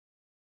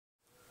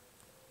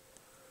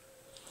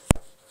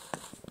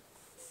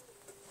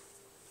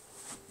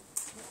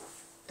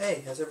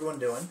Hey, how's everyone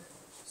doing?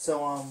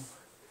 So,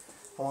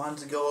 I wanted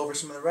to go over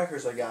some of the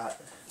records I got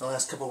in the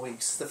last couple of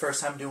weeks. It's the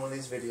first time doing one of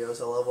these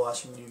videos. I love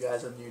watching you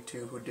guys on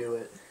YouTube who do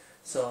it,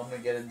 so I'm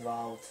going to get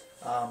involved.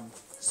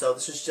 So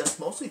this is just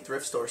mostly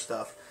thrift store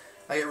stuff.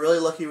 I get really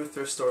lucky with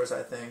thrift stores,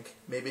 I think.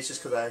 Maybe it's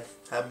just because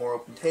I have more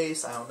open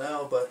taste, I don't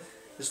know, but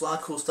there's a lot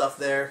of cool stuff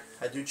there.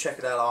 I do check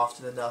it out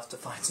often enough to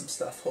find some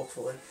stuff,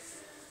 hopefully.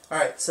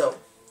 Alright, so,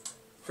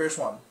 first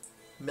one.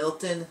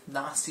 Milton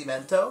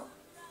Nascimento.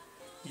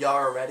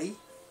 Yawaretti,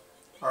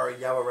 or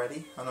Yawaretti,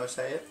 I don't know how to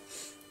say it.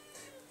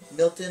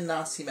 Milton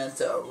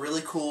Nascimento,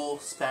 really cool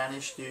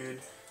Spanish dude.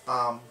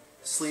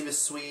 Sleeve is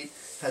sweet,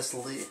 has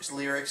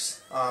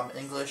lyrics,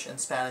 English and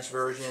Spanish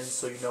versions,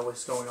 so you know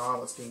what's going on,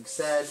 what's being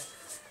said.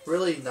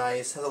 Really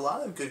nice, has a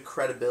lot of good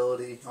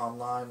credibility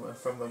online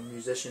from the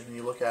musicians when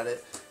you look at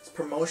it. It's a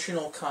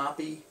promotional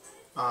copy,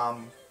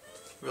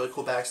 really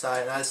cool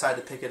backside, and I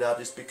decided to pick it up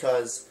just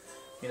because,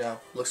 you know,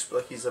 looks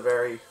like he's a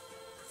very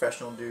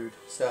professional dude.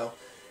 So,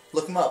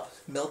 look him up,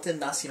 Milton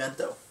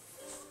Nascimento.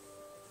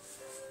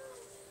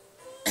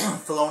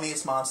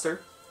 Thelonious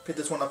Monster. Picked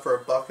this one up for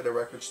 $1 at a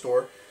record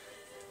store.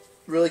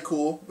 Really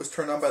cool. Was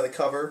turned on by the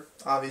cover.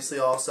 Obviously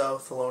also,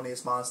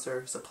 Thelonious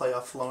Monster. It's a play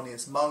off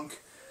Thelonious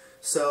Monk.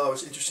 So I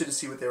was interested to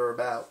see what they were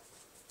about.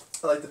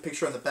 I like the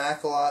picture on the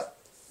back a lot.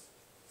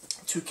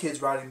 Two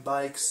kids riding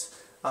bikes.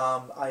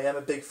 I am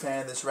a big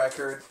fan of this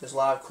record. There's a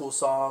lot of cool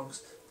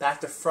songs.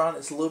 Back to front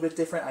is a little bit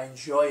different. I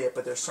enjoy it,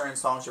 but there's certain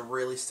songs that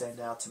really stand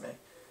out to me.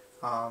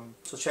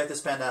 So check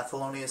this band out,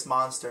 Thelonious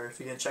Monster. If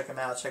you didn't check them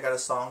out, check out a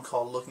song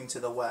called Looking to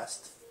the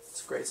West.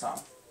 It's a great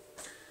song.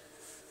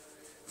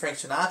 Frank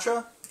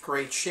Sinatra,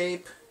 Great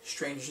Shape,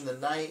 Strangers in the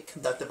Night,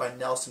 conducted by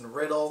Nelson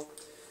Riddle.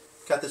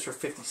 Got this for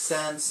 50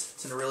 cents.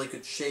 It's in really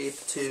good shape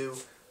too.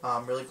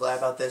 I'm really glad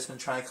about this. Been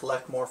trying to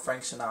collect more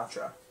Frank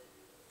Sinatra.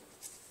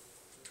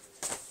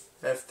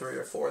 I have 3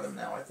 or 4 of them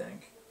now, I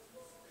think.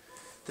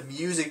 The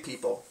Music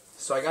People.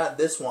 So I got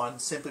this one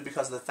simply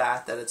because of the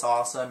fact that it's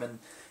awesome and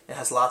it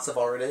has lots of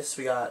artists.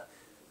 We got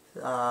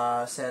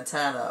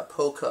Santana,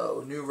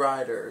 Poco, New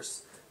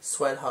Riders,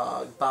 Sweat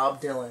Hog,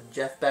 Bob Dylan,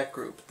 Jeff Beck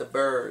Group, The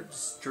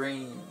Byrds,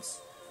 Dreams,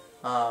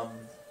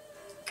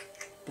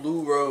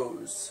 Blue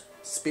Rose,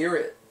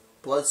 Spirit,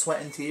 Blood,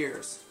 Sweat and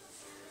Tears.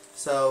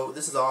 So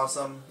this is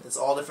awesome. It's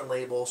all different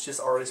labels, just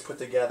artists put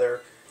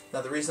together.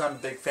 Now the reason I'm a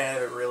big fan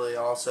of it really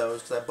also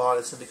is because I bought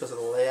it simply because of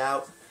the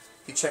layout.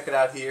 You check it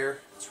out here.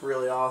 It's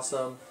really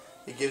awesome.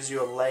 It gives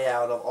you a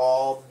layout of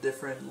all the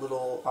different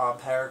little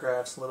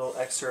paragraphs, little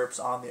excerpts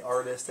on the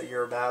artist that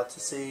you're about to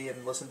see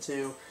and listen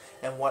to,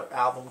 and what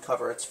album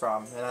cover it's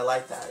from. And I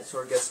like that. It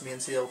sort of gets me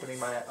into opening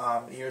my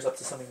ears up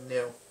to something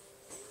new.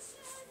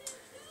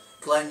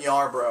 Glenn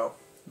Yarbrough.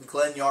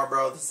 Glenn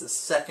Yarbrough, this is the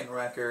second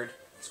record.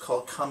 It's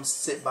called Come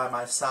Sit By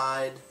My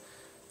Side.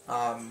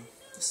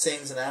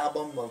 Sings an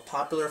album of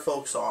popular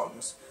folk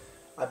songs.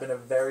 I've been a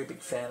very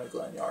big fan of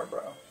Glenn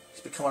Yarbrough. He's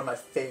become one of my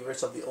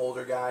favorites of the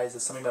older guys.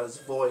 There's something about his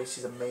voice.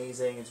 He's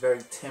amazing. It's very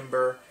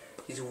timbre.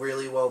 He's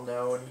really well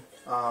known.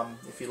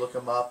 If you look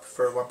him up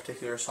for one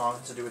particular song, it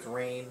has to do with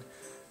rain.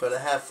 But I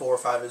have 4 or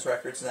 5 of his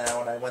records now,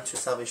 and I went to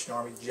Salvation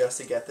Army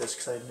just to get this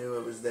because I knew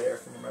it was there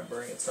from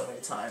remembering it so many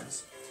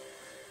times.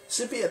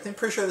 Should I think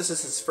pretty sure this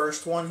is his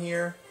first one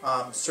here.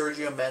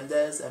 Sergio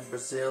Mendes and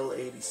Brazil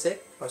 86.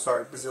 Oh,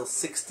 sorry, Brazil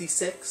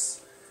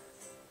 66.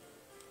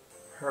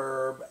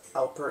 Herb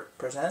Alpert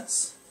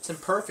presents. It's in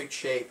perfect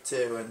shape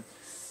too, and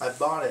I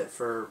bought it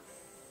for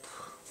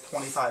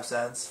 25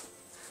 cents.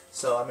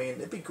 So I mean,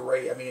 it'd be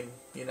great. I mean,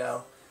 you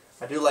know,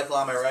 I do like a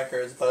lot of my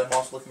records, but I'm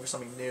also looking for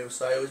something new.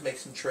 So I always make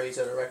some trades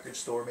at a record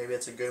store. Maybe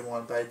it's a good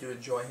one, but I do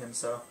enjoy him.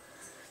 So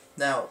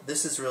now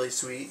this is really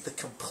sweet. The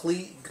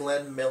Complete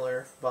Glenn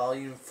Miller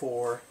Volume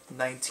 4,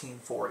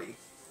 1940.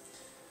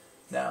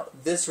 Now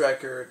this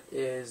record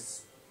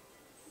is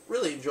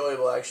really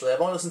enjoyable, actually.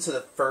 I've only listened to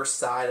the first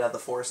side out of the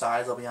 4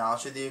 sides, I'll be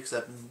honest with you, because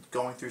I've been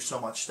going through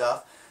so much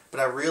stuff. But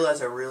I realize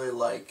I really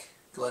like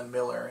Glenn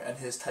Miller and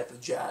his type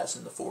of jazz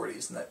in the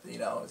 40s. And that, you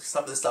know,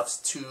 some of the stuff's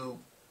too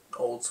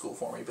old school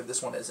for me, but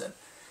this one isn't.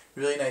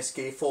 Really nice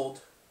gatefold.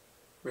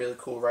 Really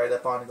cool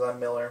write-up on Glenn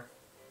Miller.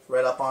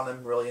 Read up on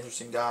him, really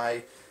interesting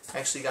guy.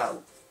 Actually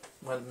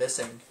went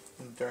missing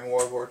during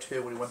World War II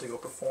when he went to go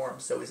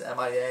perform. So he's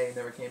MIA and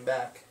never came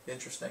back.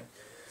 Interesting.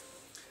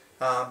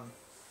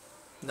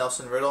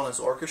 Nelson Riddle and his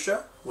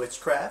orchestra,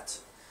 Witchcraft.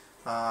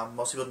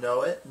 Most people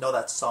know it, know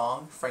that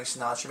song. Frank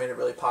Sinatra made it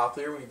really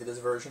popular when he did his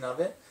version of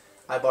it.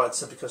 I bought it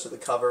simply because of the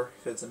cover,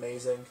 because it's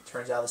amazing.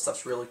 Turns out the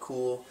stuff's really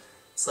cool.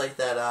 It's like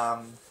that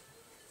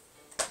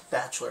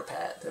bachelor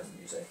pad type of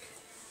music.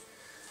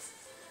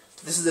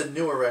 This is a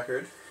newer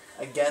record,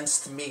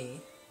 Against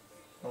Me.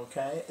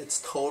 Okay,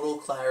 it's Total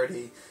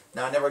Clarity.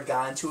 Now I never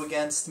got into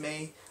Against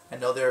Me. I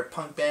know they're a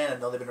punk band. I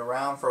know they've been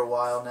around for a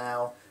while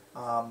now.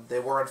 They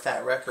were on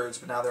Fat Records,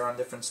 but now they're on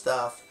different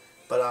stuff.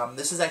 But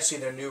this is actually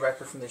their new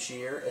record from this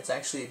year. It's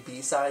actually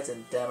B-sides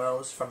and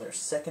demos from their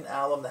second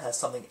album that has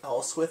something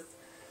else with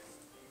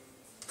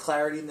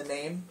Clarity in the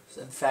name.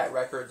 And Fat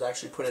Records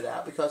actually put it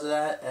out because of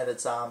that. And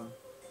it's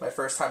my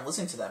first time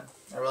listening to them.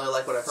 I really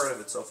like what I've heard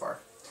of it so far.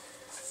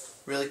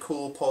 Really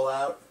cool pull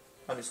out.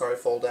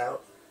 Fold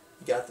out.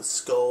 You got the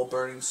skull,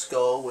 burning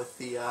skull with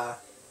the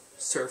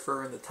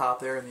surfer in the top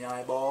there in the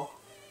eyeball.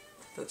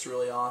 That's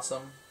really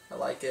awesome. I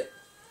like it.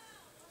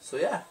 So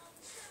yeah,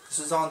 this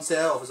was on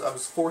sale. I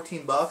was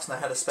 14 bucks, and I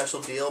had a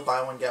special deal: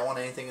 buy one get one,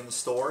 anything in the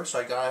store. So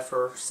I got it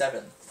for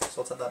 $7.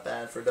 So it's not that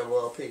bad for a double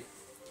LP.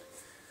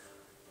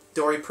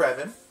 Dory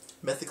Previn,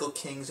 Mythical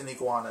Kings and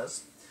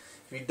Iguanas.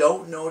 If you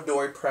don't know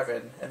Dory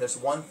Previn, and there's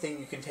one thing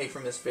you can take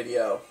from this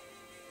video,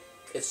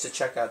 it's to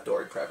check out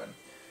Dory Previn.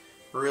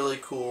 Really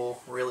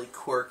cool, really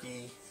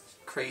quirky,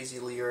 crazy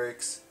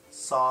lyrics,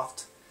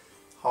 soft,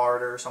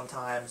 harder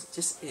sometimes,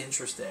 just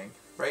interesting,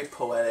 very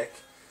poetic,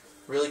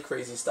 really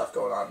crazy stuff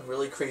going on,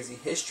 really crazy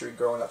history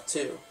growing up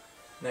too.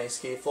 Nice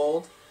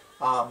gatefold.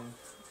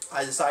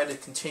 I decided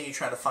to continue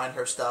trying to find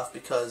her stuff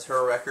because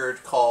her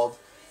record called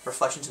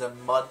Reflections in a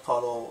Mud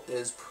Puddle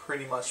is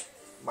pretty much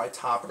my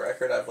top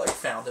record I've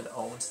found and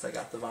owned since I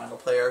got the vinyl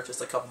player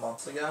just a couple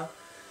months ago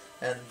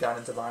and got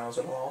into vinyls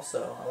at all,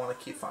 so I want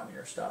to keep finding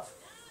her stuff.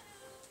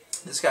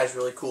 This guy's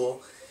really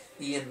cool.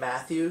 Ian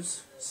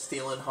Matthews,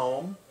 Stealin'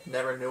 Home,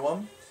 never knew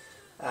him.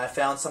 I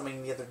found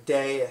something the other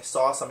day, I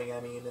saw something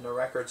in a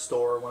record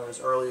store, one of his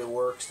earlier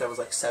works that was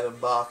like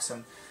 $7,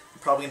 and I'm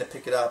probably going to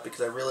pick it up because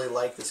I really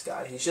like this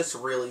guy. He's just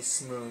really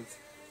smooth.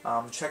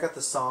 Check out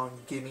the song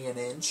Gimme an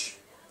Inch.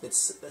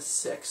 It's a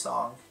sick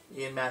song.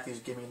 Ian Matthews,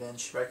 Gimme an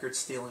Inch. Record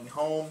Stealing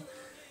Home.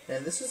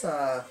 And this is,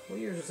 what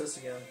year is this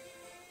again?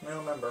 I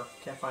don't remember.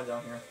 Can't find it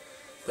on here.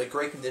 But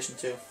great condition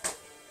too.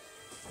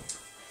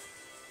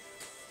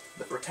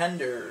 The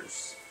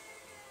Pretenders.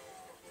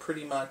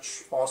 Pretty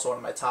much also one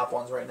of my top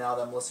ones right now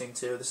that I'm listening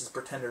to. This is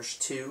Pretenders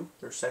 2,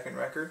 their second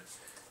record.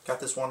 Got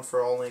this one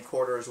for only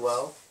 $0.25 as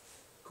well.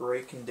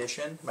 Great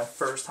condition. My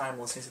first time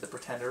listening to the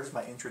Pretenders,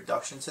 my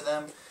introduction to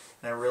them,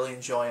 and I really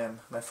enjoy them.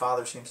 My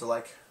father seems to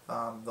like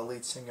the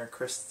lead singer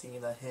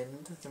Christina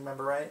Hind, if I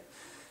remember right.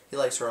 He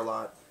likes her a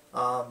lot.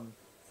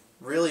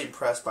 Really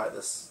impressed by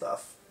this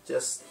stuff.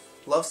 Just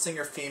love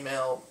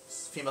female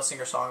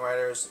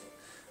singer-songwriters,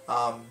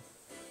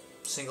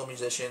 single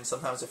musicians.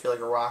 Sometimes I feel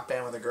like a rock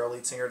band with a girl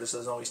lead singer just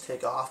doesn't always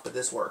take off, but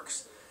this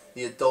works.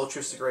 The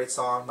Adulteress is a great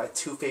song. My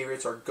two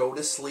favorites are Go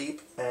to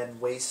Sleep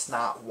and Waste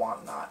Not,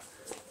 Want Not.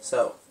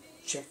 So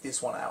check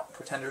this one out,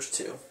 Pretenders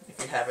 2,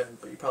 if you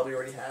haven't, but you probably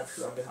already have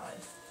because I'm behind.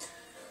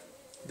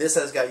 This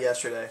I just got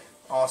yesterday.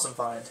 Awesome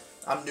find.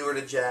 I'm newer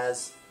to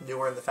jazz,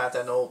 newer in the fact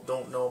that I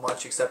don't know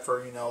much except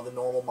for, the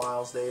normal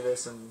Miles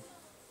Davis and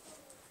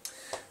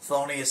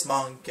Thelonious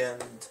Monk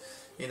and,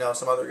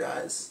 some other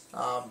guys.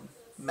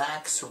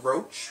 Max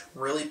Roach,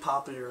 really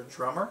popular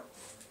drummer.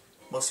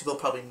 Most people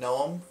probably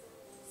know him.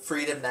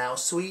 Freedom Now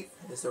Suite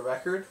is the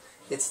record.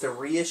 It's the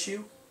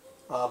reissue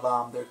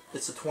of,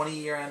 it's a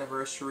 20-year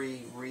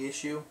anniversary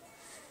reissue.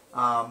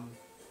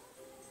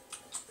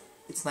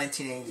 It's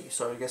 1980,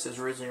 so I guess it was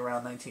originally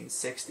around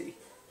 1960.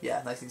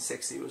 Yeah,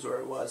 1960 was where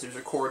it was. It was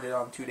recorded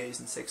on 2 days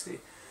in 60.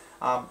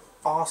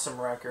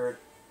 Awesome record.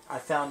 I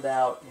found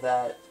out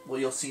that, well,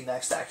 you'll see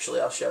next, actually.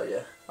 I'll show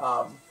you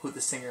who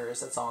the singer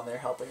is that's on there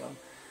helping him.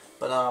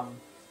 But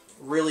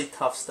really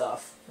tough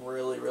stuff.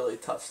 Really, really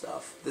tough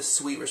stuff. This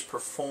suite was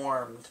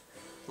performed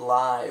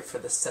live for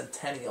the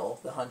centennial,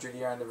 the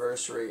 100-year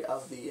anniversary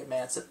of the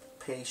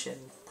Emancipation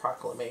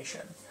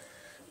Proclamation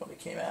when it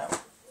came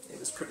out. It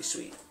was pretty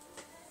sweet.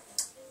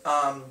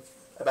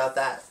 About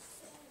that.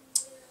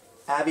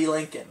 Abby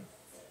Lincoln,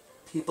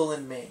 People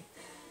in Me.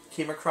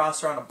 Came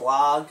across her on a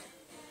blog,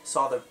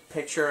 saw the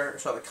picture,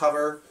 saw the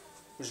cover,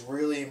 was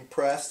really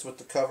impressed with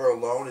the cover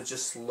alone. It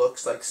just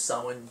looks like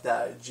someone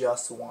that I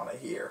just want to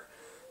hear.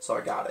 So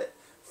I got it.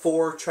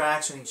 4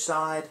 tracks on each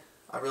side.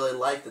 I really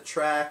like the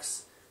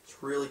tracks.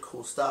 It's really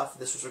cool stuff.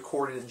 This was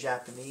recorded in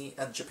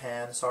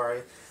Japan.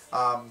 Sorry.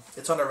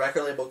 It's on a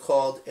record label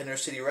called Inner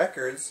City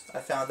Records. I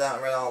found out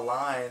and read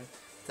online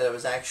that it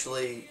was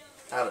actually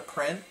out of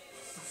print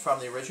from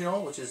the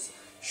original, which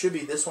should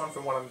be this one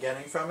from what I'm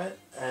getting from it,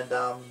 and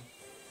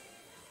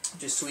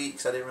just sweet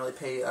because I only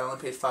paid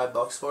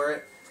 $5 for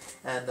it,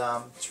 and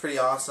it's pretty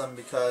awesome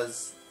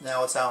because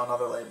now it's out on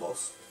other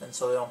labels, and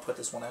so they don't put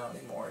this one out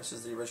anymore. This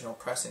is the original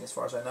pressing, as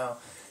far as I know.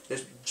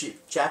 There's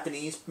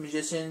Japanese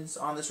musicians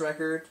on this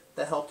record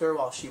that helped her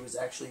while she was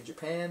actually in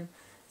Japan,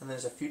 and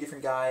there's a few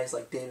different guys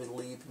like David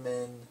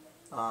Liebman,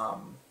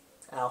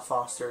 Al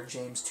Foster,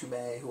 James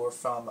Toomey, who are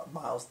from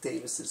Miles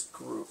Davis's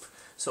group.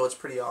 So it's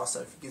pretty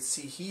awesome. If you can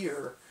see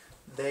here,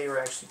 they are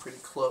actually pretty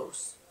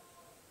close.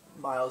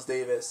 Miles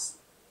Davis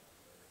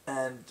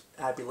and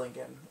Abby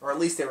Lincoln, or at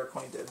least they were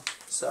acquainted.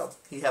 So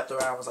he helped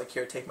her out and was like,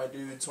 here, take my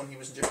dudes, when he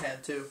was in Japan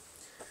too.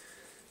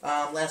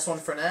 Last one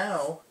for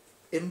now,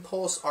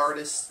 Impulse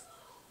Artists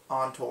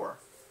on Tour.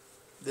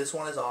 This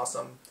one is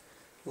awesome.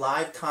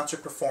 Live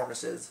concert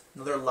performances.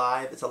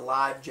 It's a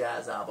live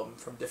jazz album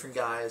from different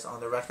guys on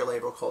the record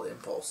label called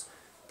Impulse.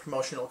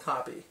 Promotional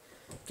copy.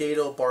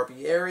 Gato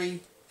Barbieri,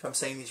 if I'm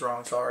saying these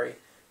wrong, sorry.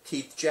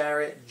 Keith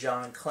Jarrett,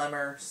 John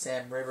Clemmer,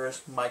 Sam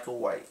Rivers, Michael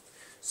White.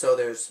 So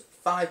there's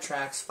 5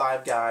 tracks,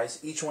 5 guys.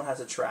 Each one has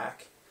a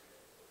track.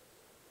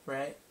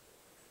 Right?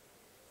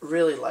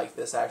 really like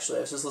this actually.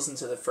 I was just listening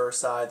to the first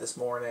side this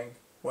morning.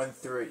 Went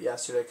through it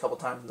yesterday a couple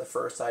times in the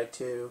first side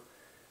too.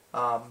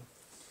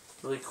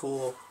 Really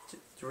cool,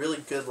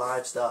 really good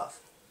live stuff.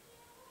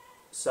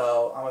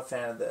 So I'm a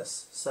fan of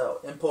this. So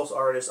Impulse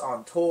Artists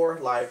on tour,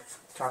 live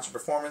concert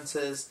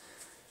performances.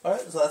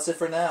 Alright, so that's it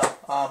for now.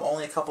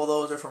 Only a couple of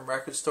those are from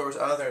record stores.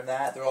 Other than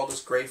that, they're all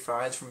just great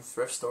finds from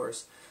thrift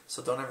stores.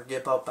 So don't ever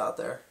give up out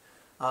there.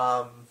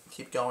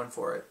 Keep going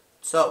for it.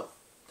 So,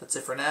 that's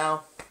it for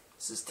now.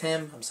 This is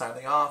Tim. I'm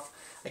signing off.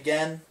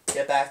 Again,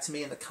 get back to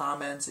me in the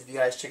comments. If you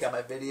guys check out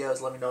my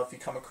videos, let me know if you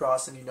come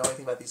across and you know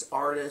anything about these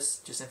artists.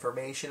 Just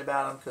information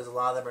about them, because a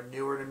lot of them are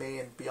newer to me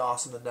and it'd be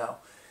awesome to know.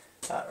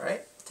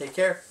 Alright, take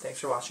care. Thanks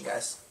for watching,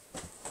 guys.